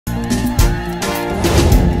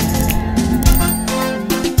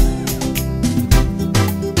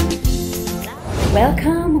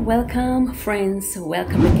Welcome, friends.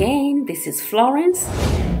 Welcome again. This is Florence,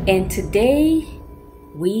 and today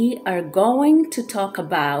we are going to talk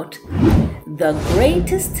about the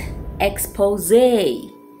greatest expose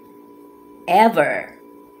ever.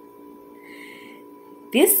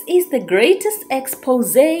 This is the greatest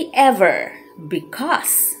expose ever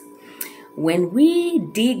because when we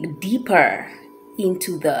dig deeper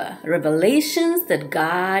into the revelations that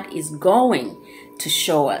God is going to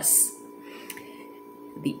show us,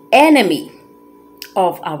 the enemy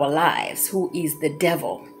of our lives, who is the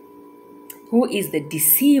devil, who is the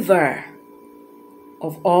deceiver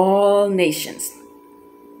of all nations,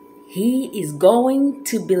 he is going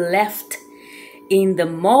to be left in the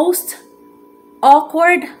most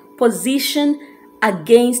awkward position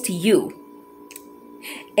against you,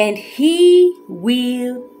 and he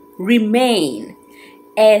will remain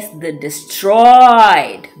as the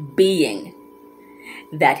destroyed being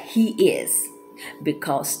that he is.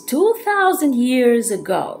 Because 2,000 years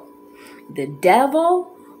ago, the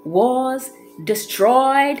devil was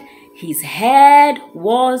destroyed, his head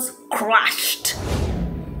was crushed,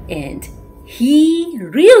 and he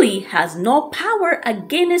really has no power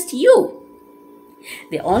against you.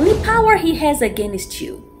 The only power he has against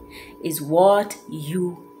you is what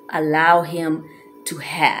you allow him to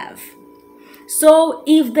have. So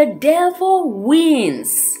if the devil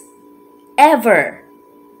wins ever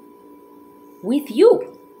with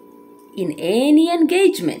you in any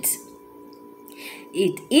engagement,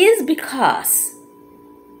 it is because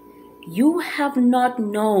you have not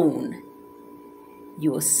known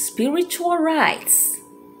your spiritual rights,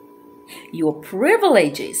 your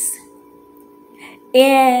privileges,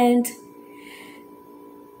 and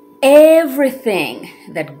everything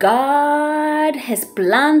that God has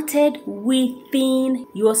planted within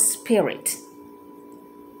your spirit.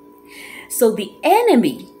 So the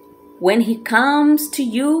enemy, when he comes to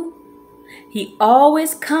you, he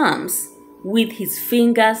always comes with his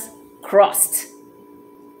fingers crossed.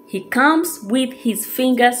 He comes with his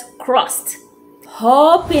fingers crossed,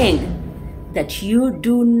 hoping that you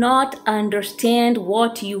do not understand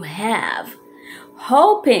what you have,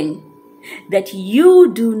 hoping that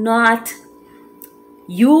you do not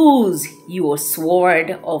use your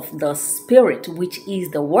sword of the Spirit, which is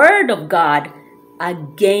the Word of God,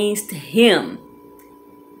 against him.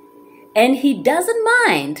 And he doesn't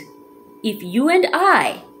mind if you and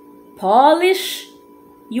I polish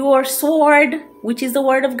your sword, which is the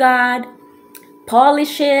Word of God,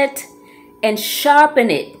 polish it and sharpen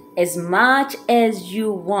it as much as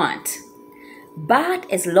you want.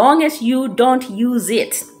 But as long as you don't use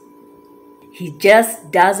it, he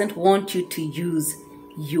just doesn't want you to use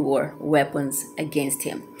your weapons against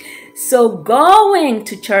him. So going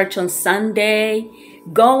to church on Sunday,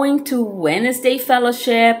 going to Wednesday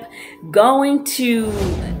fellowship, going to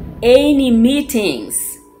any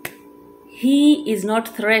meetings, he is not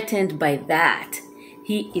threatened by that.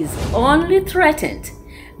 He is only threatened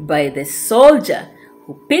by the soldier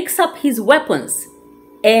who picks up his weapons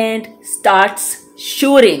and starts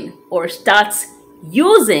shooting or starts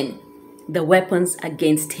using the weapons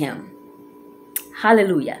against him.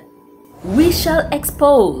 Hallelujah. We shall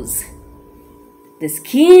expose the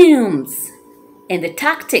schemes and the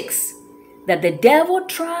tactics that the devil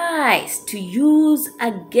tries to use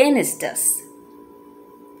against us,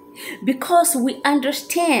 because we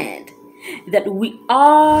understand that we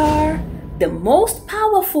are the most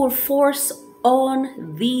powerful force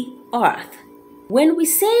on the earth. When we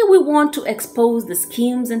say we want to expose the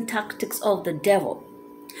schemes and tactics of the devil,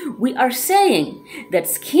 we are saying that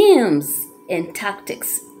schemes and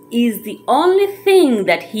tactics is the only thing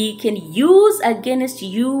that he can use against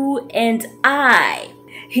you and I.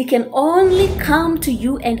 He can only come to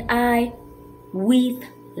you and I with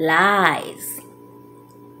lies.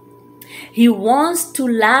 He wants to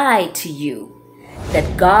lie to you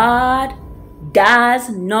that God does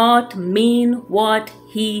not mean what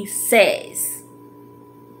he says.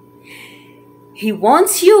 He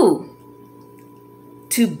wants you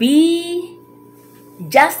to be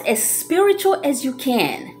just as spiritual as you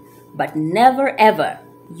can, but never ever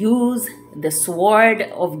use the sword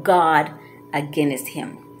of God against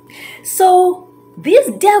him. So this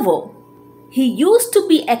devil, he used to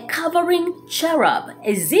be a covering cherub.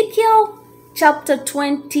 Ezekiel chapter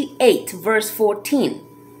 28 verse 14.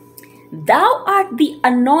 Thou art the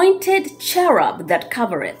anointed cherub that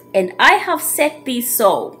covereth, and I have set thee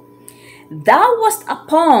so. Thou wast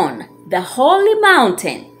upon the holy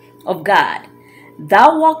mountain of God.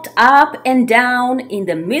 Thou walked up and down in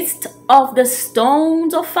the midst of the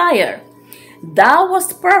stones of fire. Thou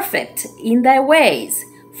wast perfect in thy ways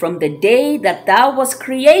from the day that thou wast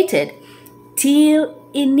created, till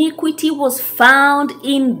iniquity was found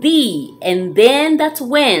in thee. And then that's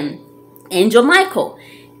when Angel Michael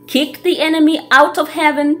kicked the enemy out of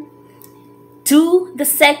heaven to the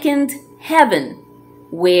second heaven,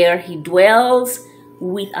 where he dwells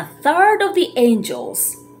with a third of the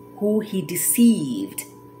angels who he deceived.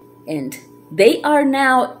 And they are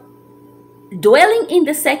now dwelling in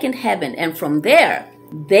the second heaven, and from there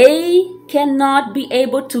they cannot be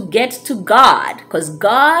able to get to God, because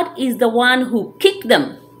God is the one who kicked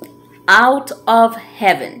them out of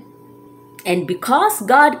heaven. And because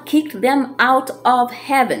God kicked them out of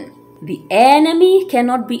heaven, the enemy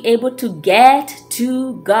cannot be able to get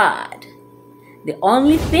to God. The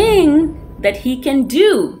only thing that he can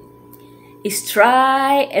do is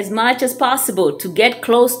try as much as possible to get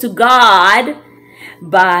close to God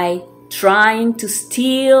by trying to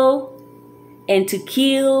steal and to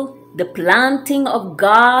kill the planting of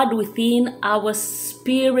God within our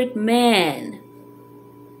spirit man.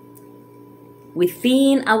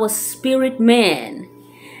 Within our spirit man,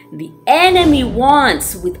 the enemy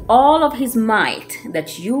wants with all of his might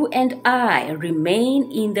that you and I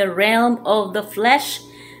remain in the realm of the flesh,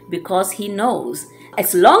 because he knows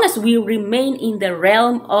as long as we remain in the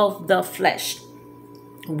realm of the flesh,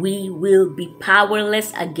 we will be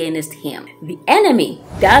powerless against him. The enemy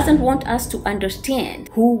doesn't want us to understand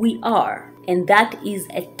who we are, and that is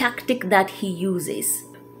a tactic that he uses.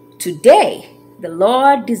 Today, the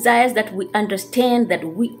Lord desires that we understand that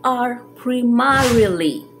we are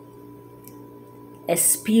primarily a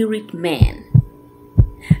spirit man.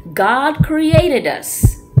 God created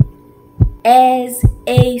us as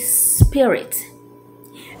a spirit.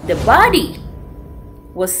 The body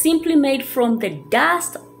was simply made from the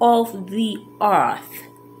dust of the earth,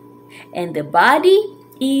 and the body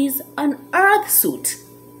is an earth suit,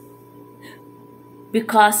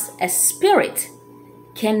 because a spirit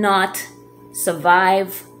cannot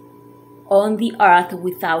survive on the earth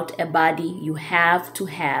without a body. You have to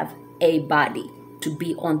have a body to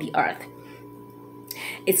be on the earth.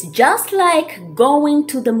 It's just like going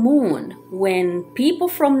to the moon. When people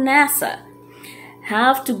from NASA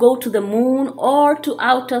have to go to the moon or to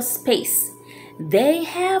outer space, they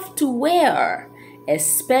have to wear a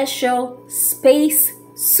special space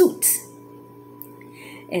suit.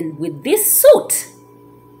 And with this suit,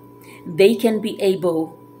 they can be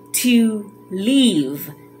able to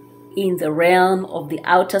live in the realm of the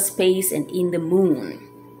outer space and in the moon.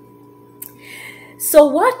 So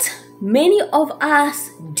what many of us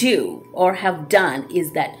do or have done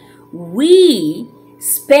is that we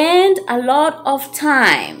spend a lot of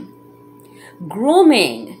time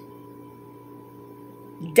grooming,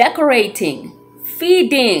 decorating,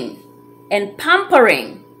 feeding, and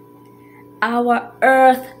pampering our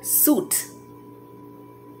earth suit.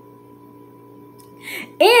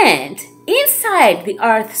 And inside the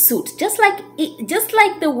earth suit, just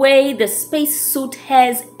like the way the space suit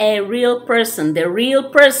has a real person, the real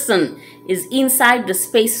person is inside the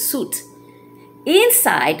space suit.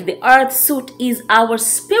 Inside the earth suit is our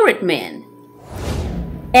spirit man.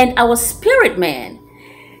 And our spirit man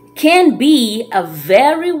can be a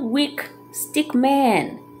very weak stick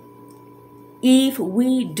man if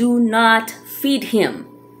we do not feed him.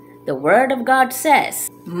 The word of God says,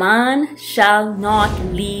 man shall not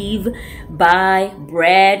live by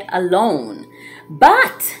bread alone,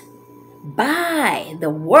 but by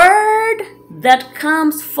the word that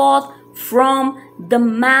comes forth from the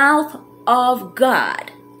mouth of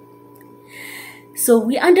God. So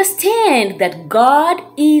we understand that God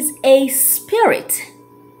is a spirit,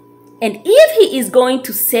 and if he is going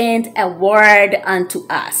to send a word unto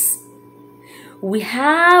us, we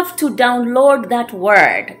have to download that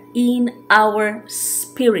word in our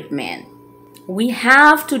spirit man. We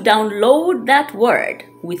have to download that word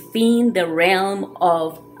within the realm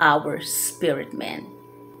of our spirit man.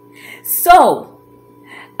 So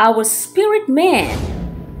our spirit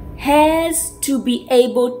man has to be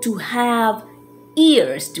able to have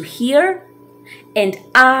ears to hear and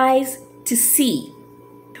eyes to see.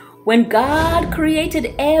 When God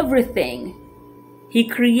created everything, he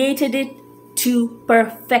created it to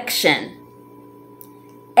perfection.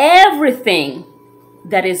 Everything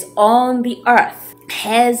that is on the earth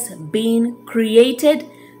has been created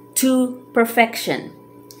to perfection.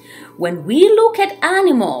 When we look at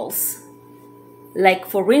animals, like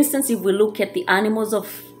for instance, if we look at the animals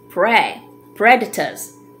of prey,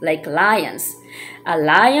 predators like lions, a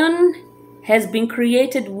lion has been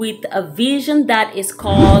created with a vision that is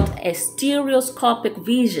called a stereoscopic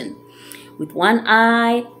vision, with one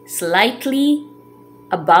eye slightly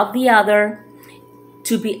above the other,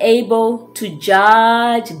 to be able to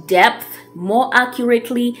judge depth more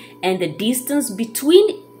accurately and the distance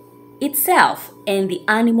between itself and the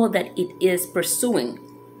animal that it is pursuing.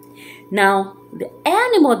 Now, the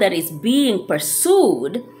animal that is being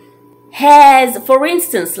pursued has, for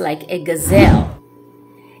instance, like a gazelle.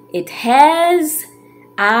 It has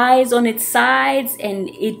eyes on its sides, and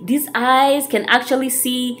these eyes can actually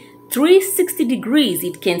see 360 degrees.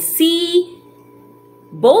 It can see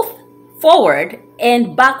both forward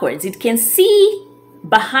and backwards. It can see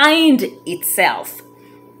behind itself,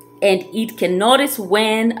 and it can notice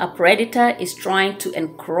when a predator is trying to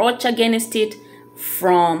encroach against it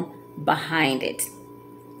from behind it.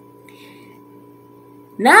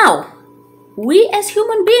 Now, we as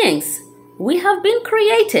human beings, we have been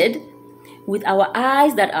created with our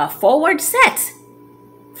eyes that are forward set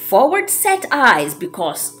eyes,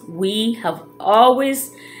 because we have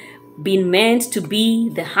always been meant to be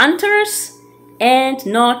the hunters and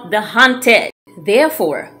not the hunted.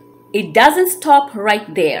 Therefore, it doesn't stop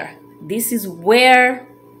right there. This is where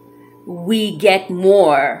we get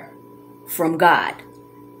more from God,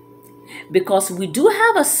 because we do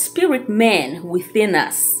have a spirit man within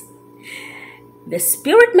us. The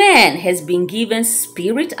spirit man has been given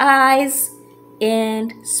spirit eyes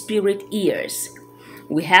and spirit ears.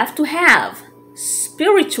 We have to have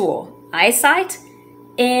spiritual eyesight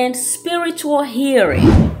and spiritual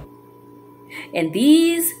hearing. And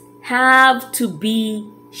these have to be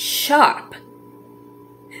sharp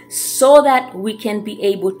so that we can be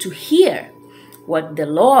able to hear what the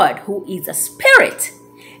Lord, who is a spirit,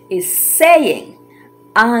 is saying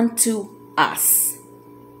unto us.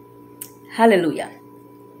 Hallelujah.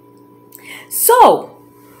 So,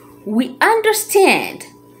 we understand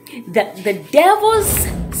that the devil's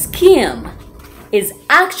scheme is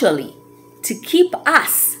actually to keep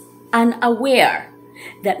us unaware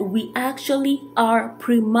that we actually are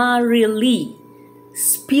primarily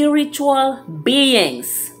spiritual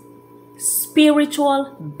beings.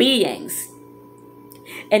 Spiritual beings.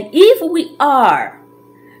 And if we are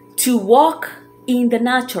to walk in the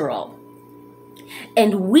natural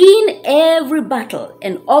and win every battle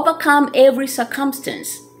and overcome every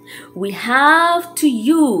circumstance, we have to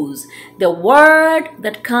use the word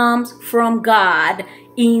that comes from God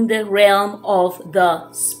in the realm of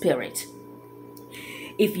the Spirit.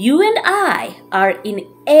 If you and I are in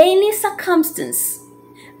any circumstance,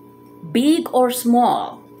 big or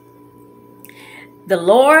small, the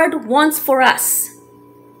Lord wants for us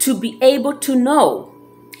to be able to know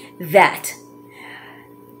that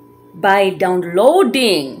by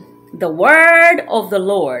downloading the word of the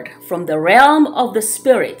Lord from the realm of the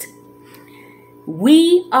Spirit,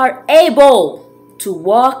 we are able to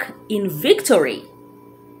walk in victory,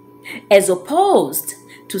 as opposed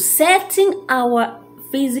to setting our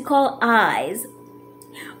physical eyes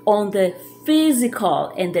on the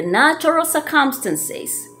physical and the natural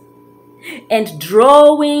circumstances and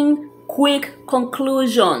drawing quick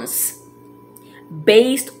conclusions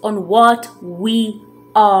based on what we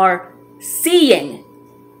are seeing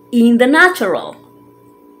in the natural.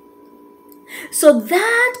 So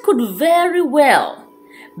that could very well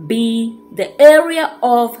be the area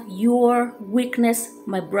of your weakness,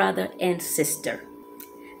 my brother and sister.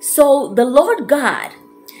 So the Lord God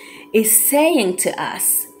is saying to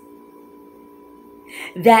us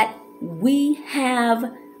that we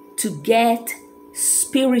have to get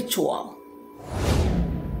spiritual.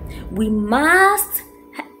 We must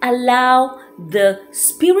allow the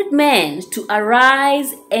spirit man to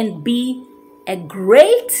arise and be a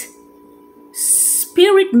great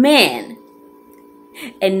spirit man,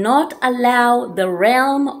 and not allow the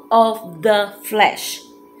realm of the flesh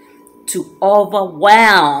to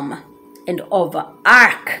overwhelm and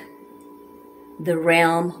overarch the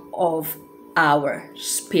realm of our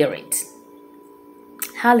spirit.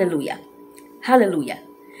 Hallelujah. Hallelujah.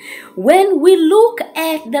 When we look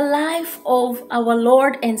at the life of our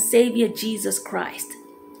Lord and Savior Jesus Christ,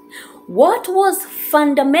 what was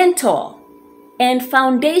fundamental and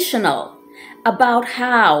foundational about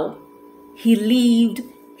how he lived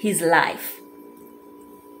his life?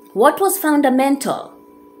 What was fundamental?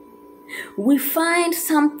 We find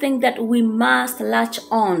something that we must latch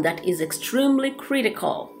on that is extremely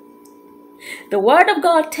critical. The Word of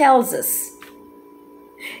God tells us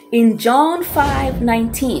in John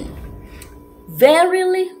 5:19,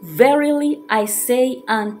 "Verily, verily, I say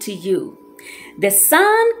unto you, the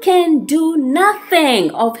Son can do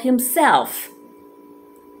nothing of himself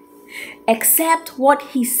except what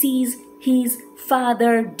he sees his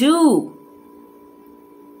Father do."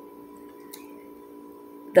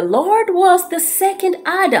 The Lord was the second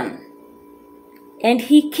Adam, and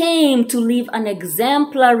he came to live an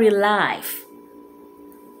exemplary life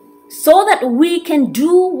so that we can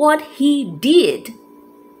do what he did,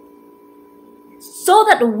 so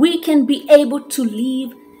that we can be able to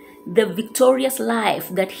live the victorious life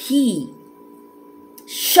that he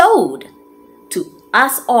showed to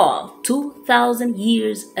us all 2,000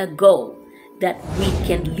 years ago that we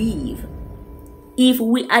can live if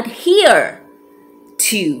we adhere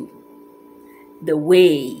to the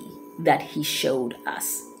way that he showed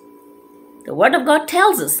us. The Word of God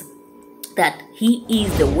tells us that he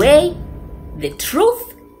is the way, the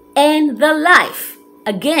truth, and the life.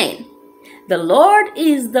 Again, the Lord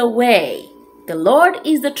is the way, the Lord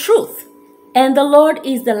is the truth, and the Lord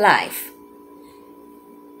is the life.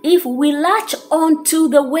 If we latch on to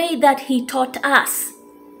the way that he taught us,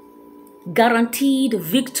 guaranteed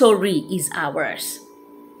victory is ours.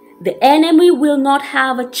 The enemy will not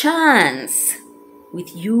have a chance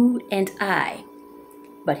with you and I,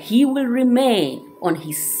 but he will remain on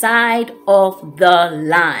his side of the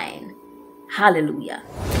line. Hallelujah.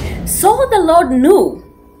 So the Lord knew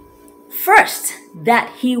first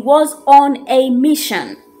that he was on a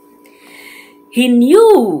mission. He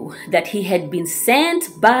knew that he had been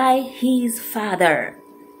sent by his Father.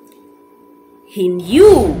 He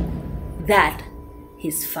knew that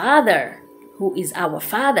his Father, who is our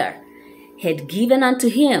Father, had given unto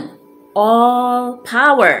him all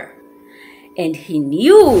power. And he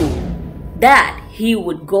knew that he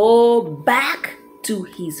would go back to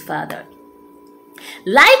his Father.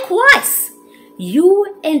 Likewise,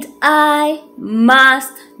 you and I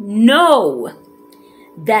must know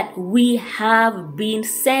that we have been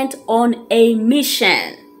sent on a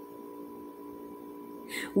mission.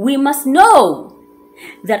 We must know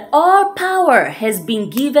that all power has been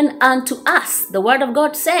given unto us. The Word of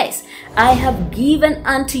God says, I have given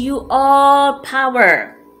unto you all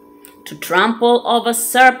power to trample over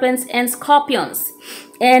serpents and scorpions,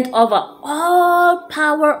 and over all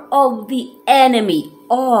power of the enemy.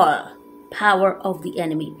 All power of the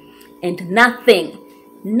enemy. And nothing,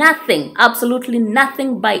 absolutely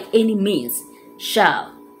nothing by any means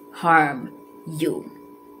shall harm you.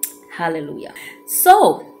 Hallelujah.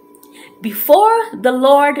 So, before the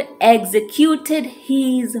Lord executed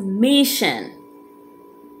his mission,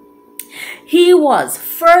 he was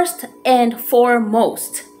first and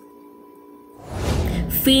foremost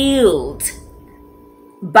filled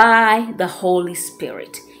by the Holy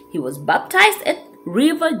Spirit. He was baptized at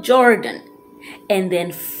River Jordan and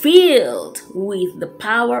then filled with the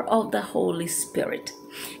power of the Holy Spirit.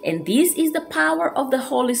 And this is the power of the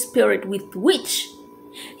Holy Spirit with which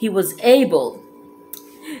he was able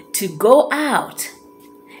to go out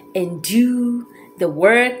and do the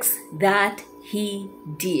works that he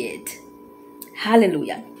did.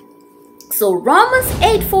 Hallelujah. So Romans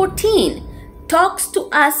 8:14 talks to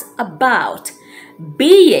us about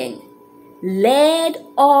being led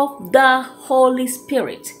of the Holy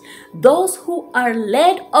Spirit. Those who are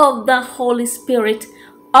led of the Holy Spirit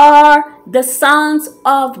are the sons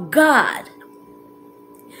of God.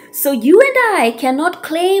 So you and I cannot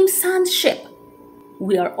claim sonship.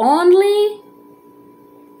 We are only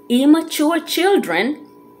immature children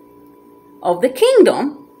of the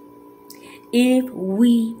kingdom if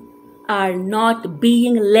we are not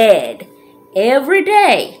being led every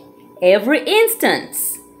day, every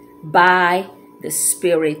instance by the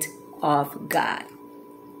Spirit of God.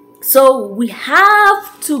 So we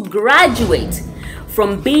have to graduate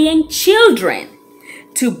from being children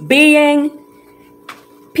to being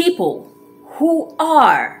people who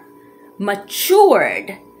are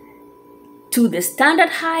matured to the standard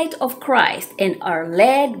height of Christ and are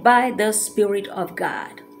led by the Spirit of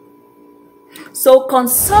God. So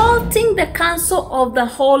consulting the counsel of the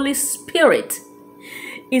Holy Spirit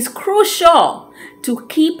is crucial to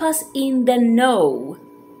keep us in the know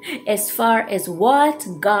as far as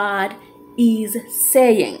what God is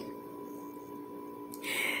saying.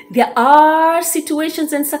 There are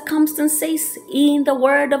situations and circumstances in the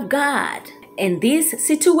Word of God, and these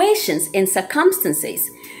situations and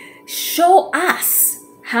circumstances show us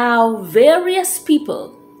how various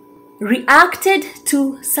people reacted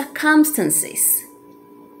to circumstances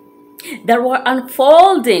that were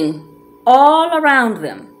unfolding all around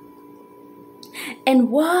them. And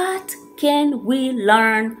what can we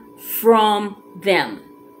learn from them?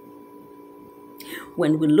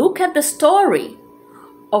 When we look at the story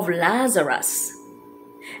of Lazarus,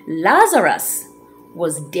 Lazarus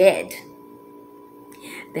was dead.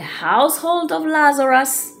 The household of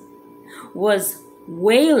Lazarus was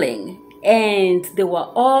wailing, and they were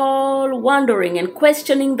all wondering and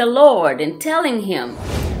questioning the Lord and telling him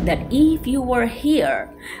that if you were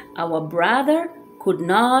here, our brother could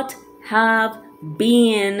not have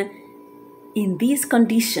been in this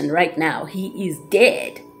condition right now. He is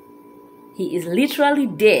dead. He is literally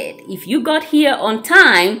dead. If you got here on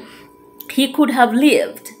time, he could have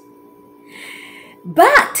lived.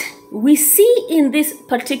 But we see in this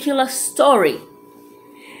particular story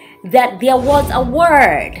that there was a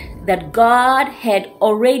word that God had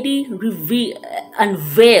already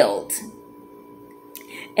unveiled.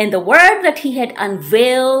 And the word that he had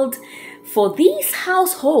unveiled for this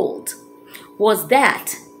household was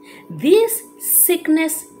that this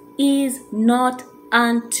sickness is not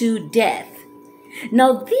unto death.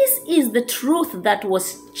 Now, this is the truth that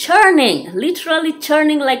was churning, literally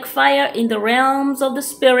churning like fire in the realms of the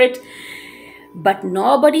spirit, but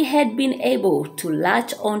nobody had been able to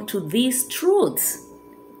latch onto these truths.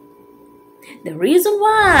 The reason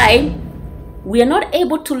why we are not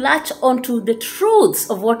able to latch onto the truths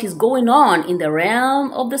of what is going on in the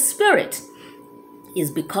realm of the spirit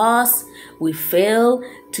is because we fail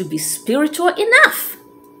to be spiritual enough.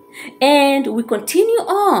 And we continue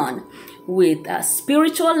on with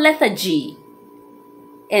spiritual lethargy.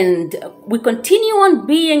 And we continue on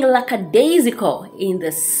being lackadaisical in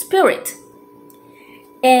the spirit.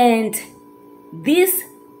 And this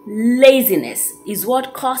laziness is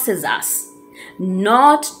what causes us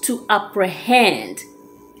not to apprehend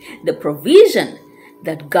the provision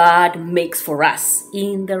that God makes for us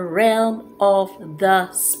in the realm of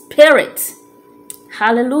the spirit.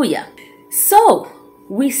 Hallelujah. So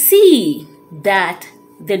we see that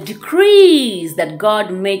the decrees that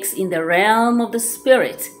God makes in the realm of the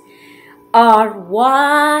spirit are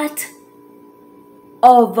what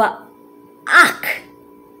overact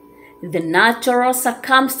the natural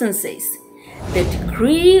circumstances. The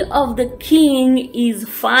decree of the king is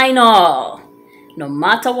final. No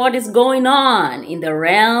matter what is going on in the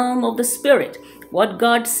realm of the spirit, what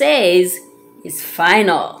God says is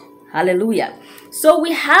final. Hallelujah. So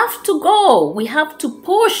we have to go. We have to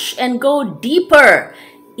push and go deeper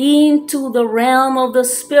into the realm of the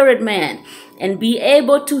spirit, man, and be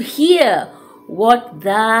able to hear what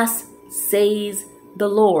thus says the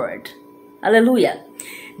Lord. Hallelujah.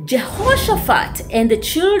 Jehoshaphat and the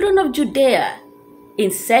children of Judea in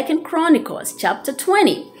 2 Chronicles chapter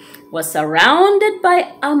 20 was surrounded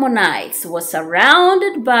by Ammonites, was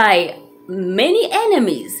surrounded by many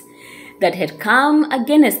enemies that had come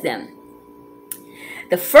against them.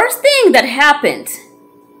 The first thing that happened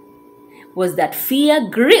was that fear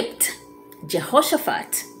gripped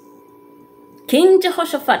Jehoshaphat. King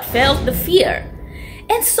Jehoshaphat felt the fear,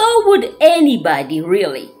 and so would anybody,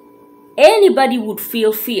 really. Anybody would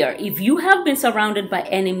feel fear if you have been surrounded by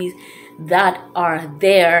enemies that are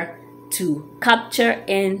there to capture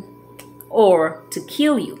and or to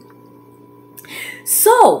kill you.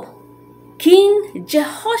 So King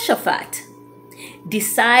Jehoshaphat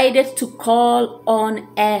decided to call on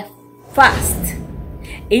a fast.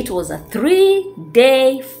 It was a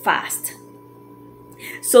 3-day fast.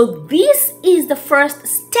 So this is the first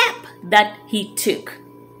step that he took.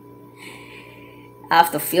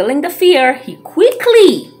 After feeling the fear, he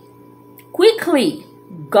quickly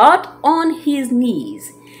got on his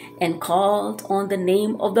knees and called on the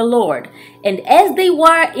name of the Lord. And as they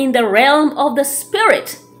were in the realm of the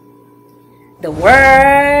spirit, the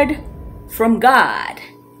word from God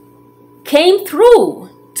came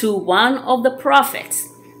through to one of the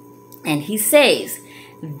prophets. And he says,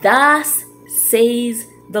 "Thus says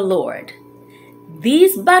the Lord,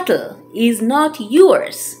 this battle is not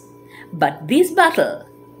yours, but this battle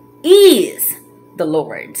is the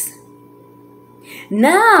Lord's."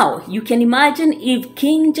 Now you can imagine if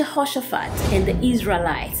King Jehoshaphat and the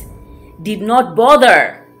Israelites did not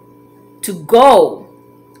bother to go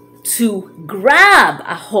to grab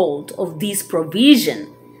a hold of this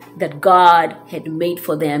provision that God had made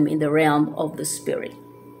for them in the realm of the spirit.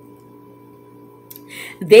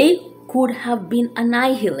 They could have been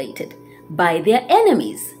annihilated by their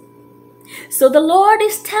enemies. So the Lord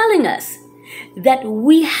is telling us that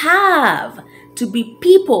we have to be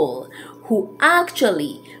people who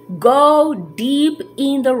actually go deep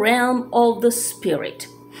in the realm of the spirit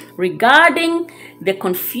regarding the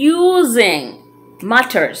confusing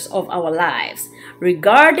matters of our lives,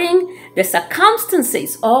 regarding the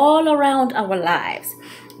circumstances all around our lives,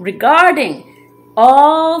 regarding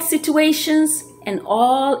all situations and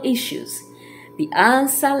all issues. The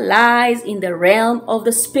answer lies in the realm of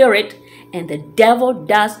the spirit, and the devil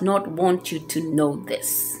does not want you to know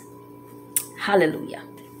this. Hallelujah.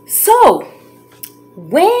 So,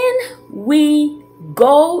 when we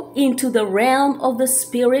go into the realm of the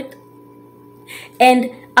spirit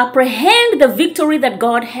and apprehend the victory that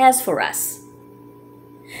God has for us,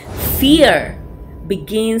 fear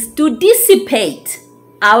begins to dissipate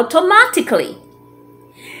automatically.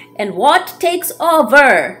 And what takes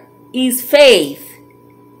over is faith.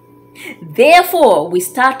 Therefore, we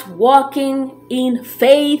start walking in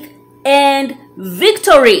faith and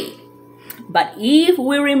victory. But if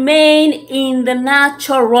we remain in the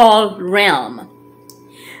natural realm,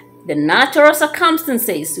 the natural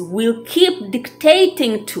circumstances will keep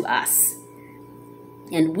dictating to us.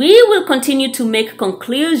 And we will continue to make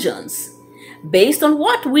conclusions based on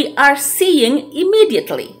what we are seeing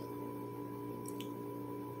immediately.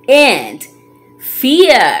 And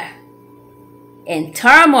fear and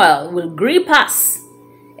turmoil will grip us,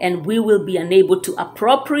 and we will be unable to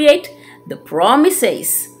appropriate the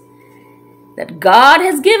promises that God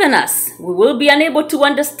has given us. We will be unable to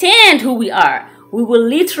understand who we are. We will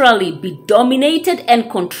literally be dominated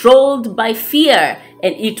and controlled by fear,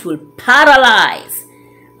 and it will paralyze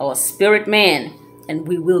our spirit man, and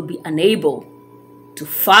we will be unable to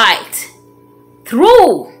fight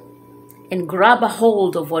through and grab a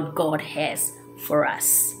hold of what God has for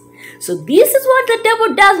us. So this is what the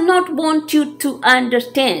devil does not want you to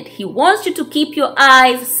understand. He wants you to keep your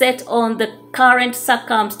eyes set on the current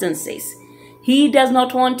circumstances. He does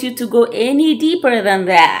not want you to go any deeper than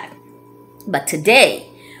that. But today,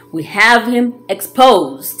 we have him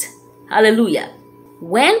exposed. Hallelujah.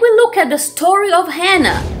 When we look at the story of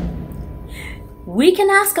Hannah, we can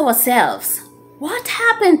ask ourselves, what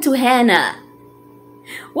happened to Hannah?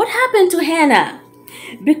 What happened to Hannah?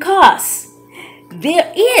 Because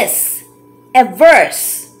there is a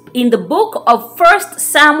verse in the book of 1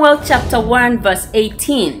 Samuel chapter 1 verse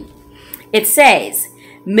 18. It says,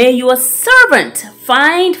 "May your servant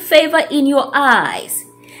find favor in your eyes."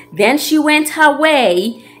 Then she went her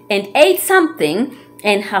way and ate something,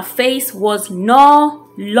 and her face was no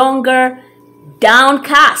longer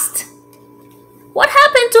downcast. What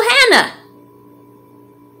happened to Hannah?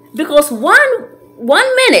 Because one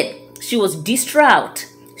minute she was distraught,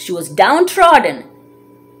 she was downtrodden,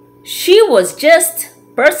 she was just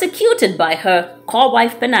persecuted by her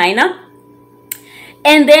co-wife Peninnah,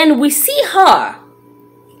 and then we see her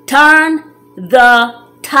turn the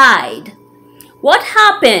tide. What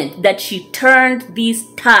happened that she turned this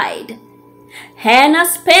tide? Hannah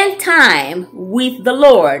spent time with the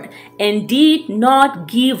Lord and did not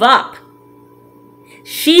give up.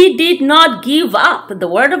 She did not give up. The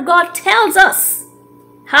Word of God tells us,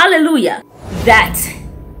 hallelujah, that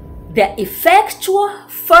the effectual,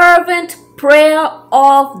 fervent prayer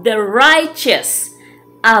of the righteous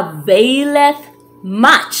availeth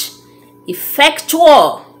much.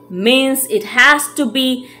 Effectual means it has to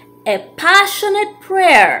be a passionate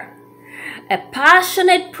prayer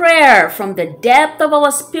from the depth of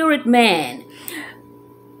our spirit man.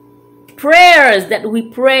 Prayers that we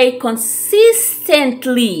pray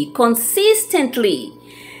consistently.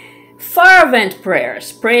 Fervent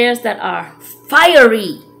prayers that are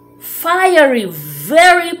fiery,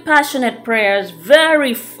 very passionate prayers,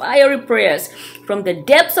 very fiery prayers from the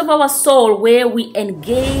depths of our soul, where we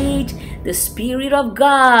engage the Spirit of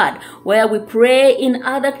God, where we pray in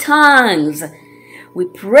other tongues. We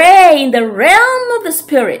pray in the realm of the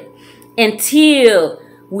Spirit until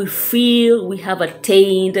we feel we have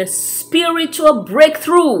attained a spiritual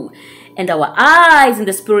breakthrough, and our eyes in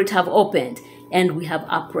the Spirit have opened, and we have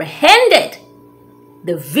apprehended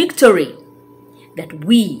the victory that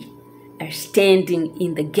we are standing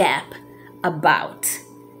in the gap about.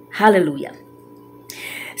 Hallelujah.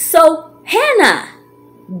 So Hannah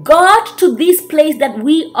got to this place that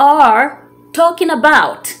we are talking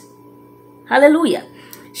about. Hallelujah.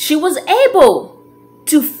 She was able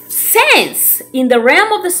to sense in the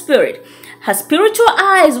realm of the Spirit. Her spiritual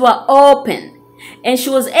eyes were open, and she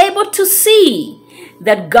was able to see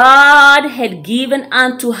that God had given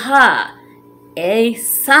unto her a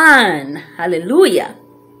son. Hallelujah.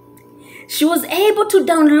 She was able to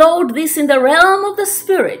download this in the realm of the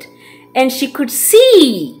Spirit, and she could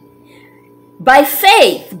see by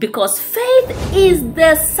faith, because faith is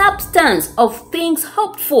the substance of things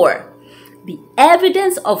hoped for, the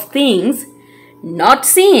evidence of things not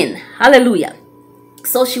seen. Hallelujah.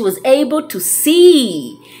 So she was able to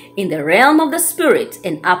see in the realm of the Spirit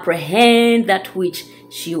and apprehend that which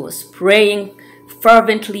she was praying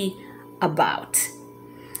fervently about.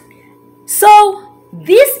 So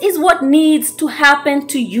this is what needs to happen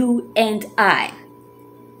to you and I.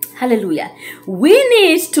 Hallelujah. We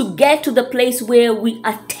need to get to the place where we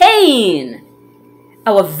attain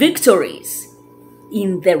our victories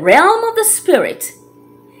in the realm of the Spirit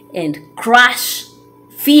and crush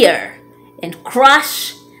fear and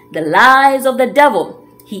crush the lies of the devil.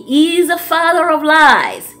 He is a father of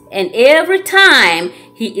lies, and every time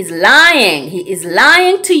He is lying. He is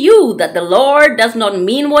lying to you that the Lord does not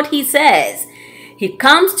mean what he says. He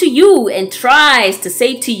comes to you and tries to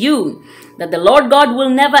say to you that the Lord God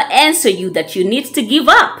will never answer you, that you need to give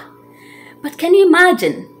up. But can you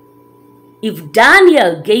imagine if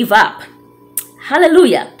Daniel gave up?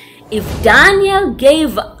 Hallelujah. If Daniel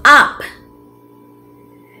gave up,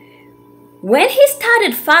 when he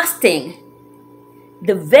started fasting,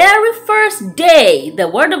 the very first day, the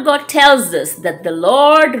word of God tells us that the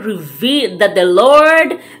Lord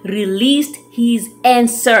released his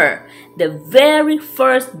answer. The very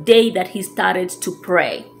first day that he started to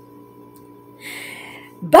pray.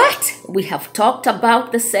 But we have talked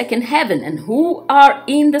about the second heaven and who are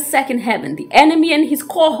in the second heaven. The enemy and his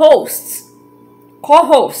co-hosts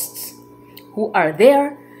who are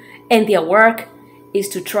there, and their work is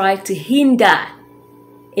to try to hinder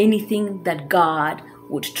anything that God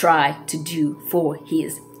would try to do for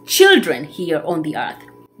his children here on the earth.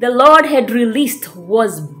 The Lord had released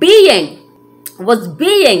was being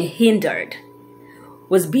hindered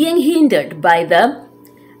by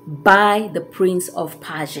the prince of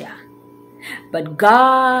Persia. But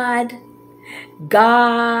God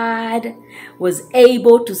was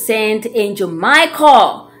able to send angel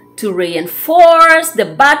Michael to reinforce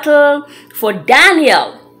the battle for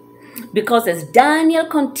Daniel. Because as Daniel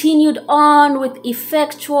continued on with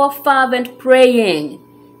effectual, fervent praying,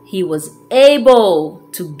 he was able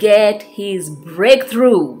to get his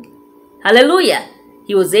breakthrough. Hallelujah.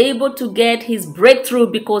 He was able to get his breakthrough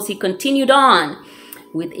because he continued on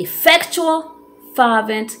with effectual,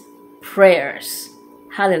 fervent prayers.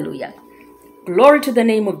 Hallelujah. Glory to the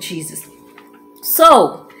name of Jesus.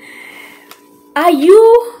 So, are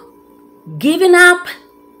you giving up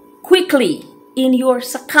quickly in your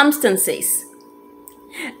circumstances?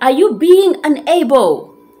 Are you being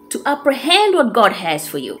unable to apprehend what God has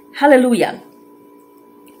for you? Hallelujah.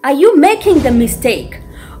 Are you making the mistake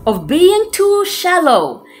of being too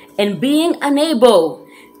shallow and being unable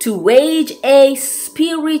to wage a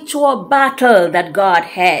spiritual battle that God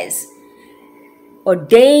has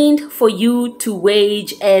ordained for you to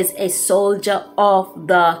wage as a soldier of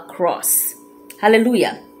the cross?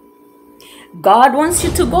 Hallelujah. God wants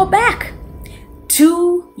you to go back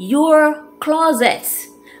to your closet.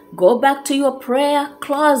 Go back to your prayer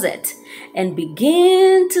closet and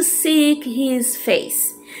begin to seek his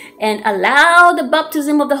face and allow the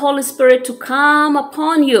baptism of the Holy Spirit to come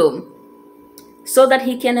upon you so that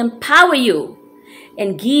he can empower you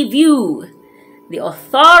and give you the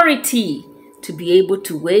authority to be able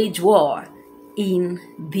to wage war in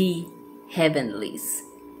the heavenlies.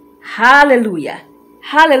 Hallelujah.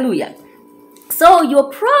 Hallelujah. So your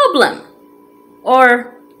problem,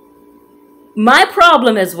 or my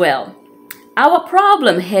problem as well, our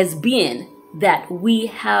problem has been that we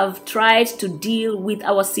have tried to deal with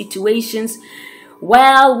our situations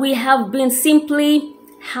while we have been simply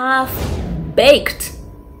half-baked.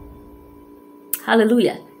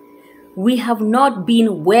 Hallelujah. We have not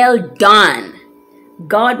been well done.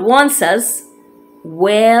 God wants us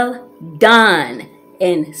well done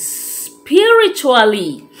and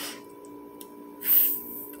spiritually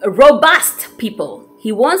robust people.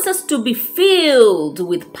 He wants us to be filled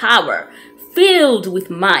with power, filled with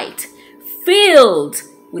might, filled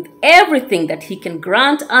with everything that he can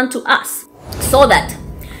grant unto us, so that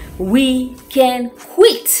we can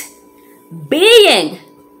quit being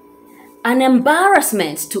an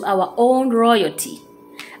embarrassment to our own royalty,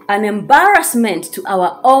 an embarrassment to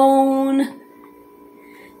our own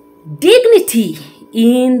dignity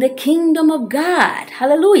in the kingdom of God.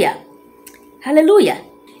 Hallelujah. Hallelujah.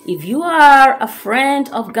 If you are a friend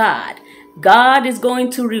of God, God is going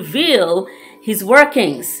to reveal his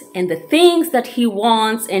workings and the things that he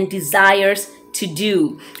wants and desires to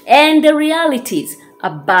do, and the realities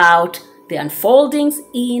about the unfoldings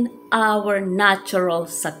in our natural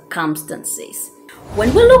circumstances.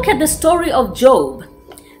 When we look at the story of Job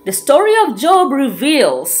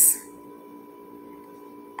reveals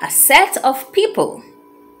a set of people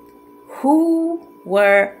who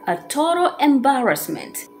were a total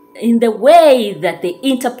embarrassment in the way that they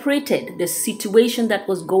interpreted the situation that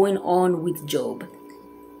was going on with Job.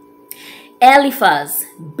 Eliphaz,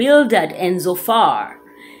 Bildad, and Zophar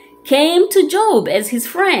came to Job as his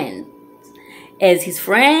friends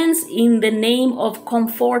in the name of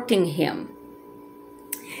comforting him.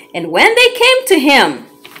 And when they came to him,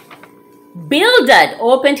 Bildad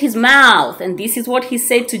opened his mouth, and this is what he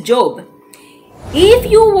said to Job: "If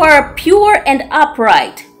you were pure and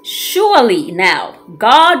upright, surely now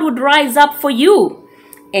God would rise up for you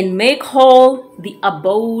and make whole the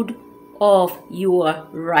abode of your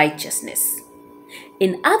righteousness."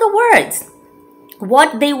 In other words,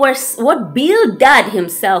 what Bildad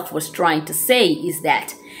himself was trying to say is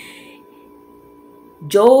that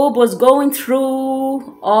Job was going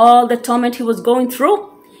through all the torment he was going through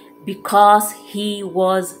because he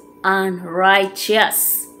was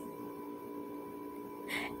unrighteous.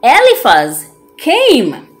 Eliphaz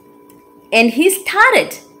came and he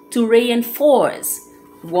started to reinforce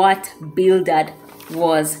what Bildad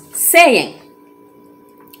was saying.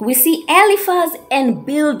 We see Eliphaz and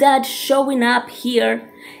Bildad showing up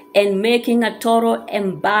here and making a total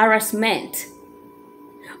embarrassment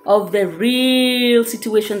of the real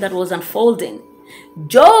situation that was unfolding.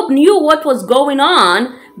 Job knew what was going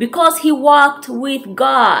on because he walked with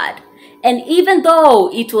God. And even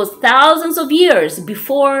though it was thousands of years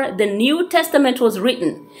before the New Testament was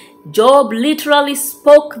written, Job literally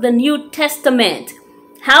spoke the New Testament.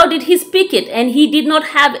 How did he speak it? And he did not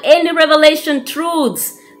have any revelation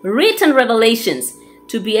truths, written revelations,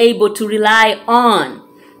 to be able to rely on.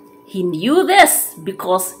 He knew this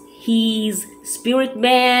because his spirit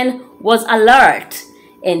man was alert,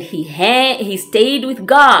 and he stayed with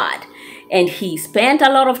God, and he spent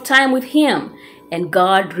a lot of time with him, and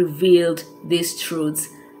God revealed these truths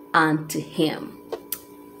unto him.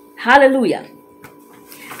 Hallelujah.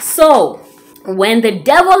 So, when the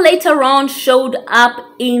devil later on showed up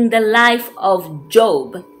in the life of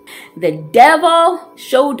Job, the devil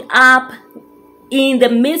showed up in the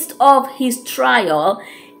midst of his trial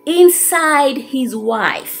inside his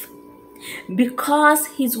wife, because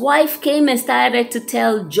his wife came and started to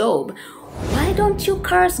tell Job, "Why don't you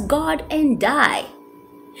curse God and die?"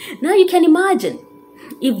 Now you can imagine,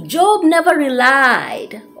 if Job never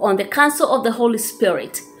relied on the counsel of the Holy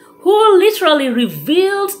Spirit, who literally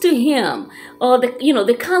revealed to him, or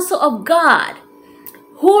the counsel of God,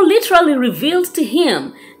 who literally revealed to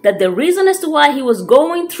him that the reason as to why he was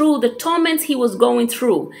going through the torments he was going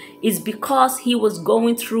through is because he was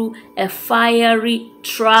going through a fiery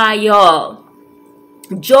trial.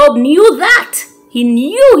 Job knew that. He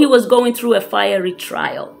knew he was going through a fiery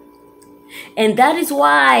trial. And that is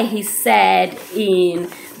why he said in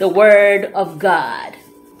the Word of God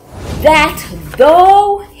that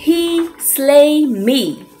though he slay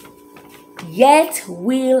me, yet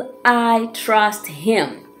will I trust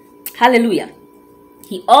him. Hallelujah.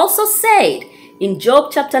 He also said in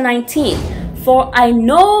Job chapter 19, "For I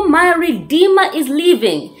know my Redeemer is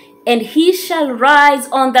living, and he shall rise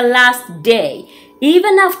on the last day.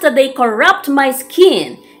 Even after they corrupt my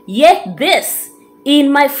skin, yet this,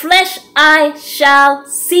 in my flesh I shall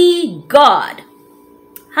see God."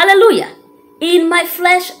 Hallelujah. In my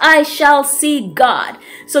flesh I shall see God.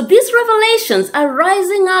 So these revelations are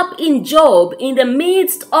rising up in Job in the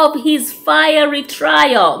midst of his fiery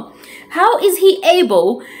trial. How is he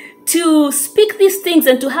able to speak these things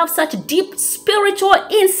and to have such deep spiritual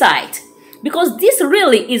insight? Because this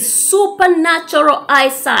really is supernatural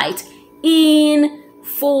eyesight in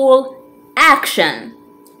full action.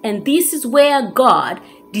 And this is where God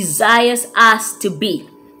desires us to be.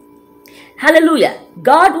 Hallelujah.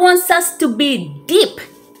 God wants us to be deep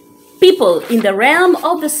people in the realm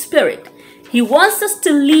of the Spirit. He wants us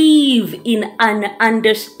to live in an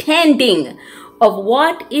understanding of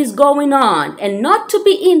what is going on and not to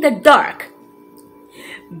be in the dark,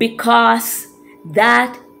 because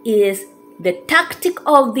that is the tactic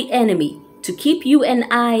of the enemy, to keep you and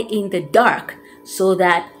I in the dark so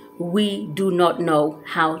that we do not know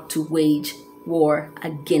how to wage war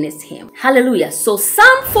against him. Hallelujah. So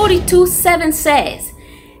Psalm 42:7 says,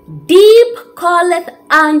 "Deep calleth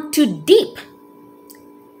unto deep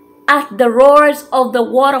at the roars of the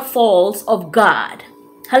waterfalls of God."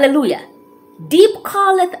 Hallelujah. Deep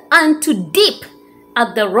calleth unto deep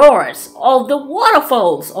at the roars of the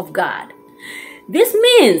waterfalls of God. This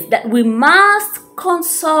means that we must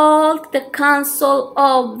consult the counsel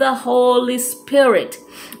of the Holy Spirit.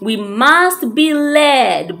 We must be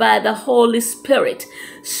led by the Holy Spirit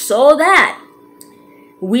so that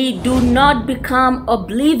we do not become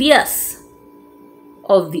oblivious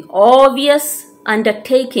of the obvious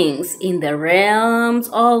undertakings in the realms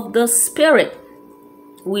of the Spirit.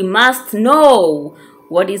 We must know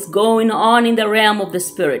what is going on in the realm of the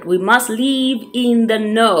Spirit. We must live in the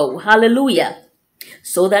know. Hallelujah.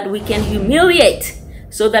 So that we can humiliate,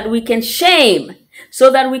 so that we can shame,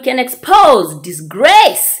 so that we can expose,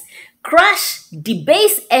 disgrace, crush,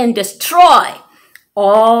 debase, and destroy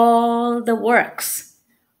all the works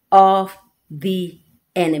of the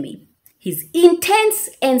enemy. His intents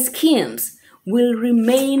and schemes will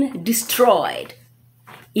remain destroyed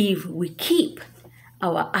if we keep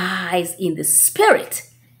our eyes in the Spirit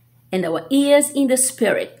and our ears in the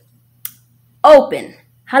Spirit open.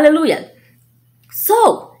 Hallelujah.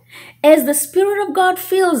 So, as the Spirit of God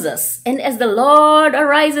fills us and as the Lord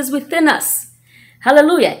arises within us.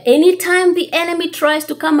 Hallelujah. Anytime the enemy tries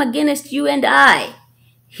to come against you and I,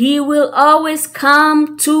 he will always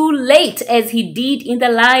come too late, as he did in the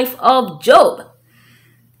life of Job.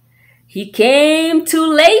 He came too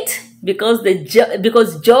late because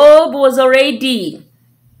Job was already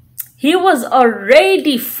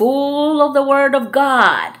full of the word of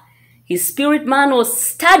God. His spirit man was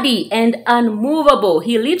steady and unmovable.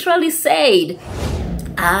 He literally said,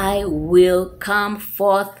 I will come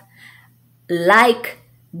forth like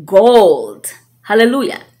gold.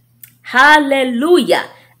 Hallelujah. Hallelujah.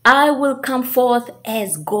 I will come forth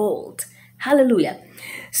as gold. Hallelujah.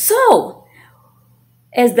 So,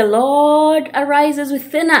 as the Lord arises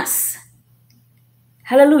within us,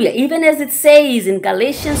 hallelujah, even as it says in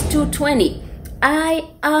Galatians 2:20, I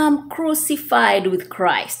am crucified with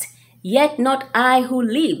Christ, yet not I who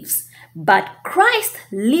lives, but Christ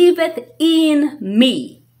liveth in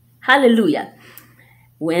me. Hallelujah.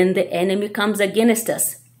 When the enemy comes against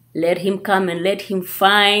us, let him come and let him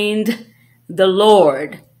find the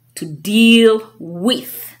Lord to deal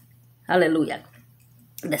with. Hallelujah.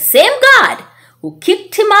 The same God who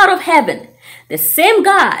kicked him out of heaven, the same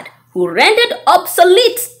God who rendered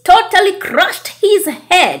obsolete, totally crushed his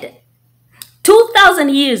head 2,000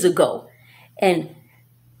 years ago and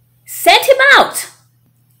sent him out.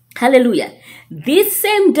 Hallelujah. This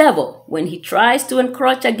same devil, when he tries to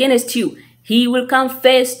encroach against you, he will come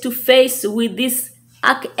face to face with this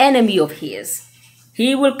arch enemy of his.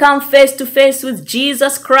 He will come face to face with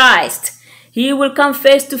Jesus Christ. He will come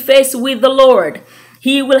face to face with the Lord.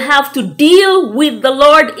 He will have to deal with the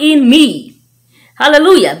Lord in me.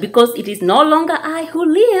 Hallelujah. Because it is no longer I who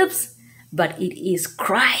lives, but it is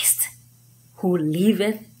Christ who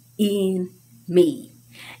liveth in me.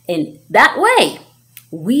 And that way,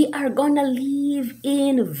 we are going to live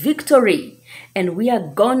in victory. And we are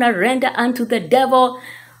going to render unto the devil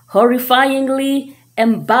horrifyingly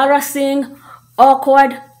embarrassing,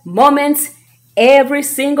 awkward moments every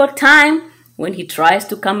single time when he tries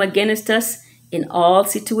to come against us in all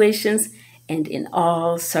situations and in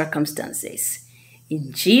all circumstances.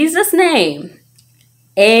 In Jesus' name,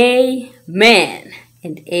 amen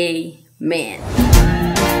and amen.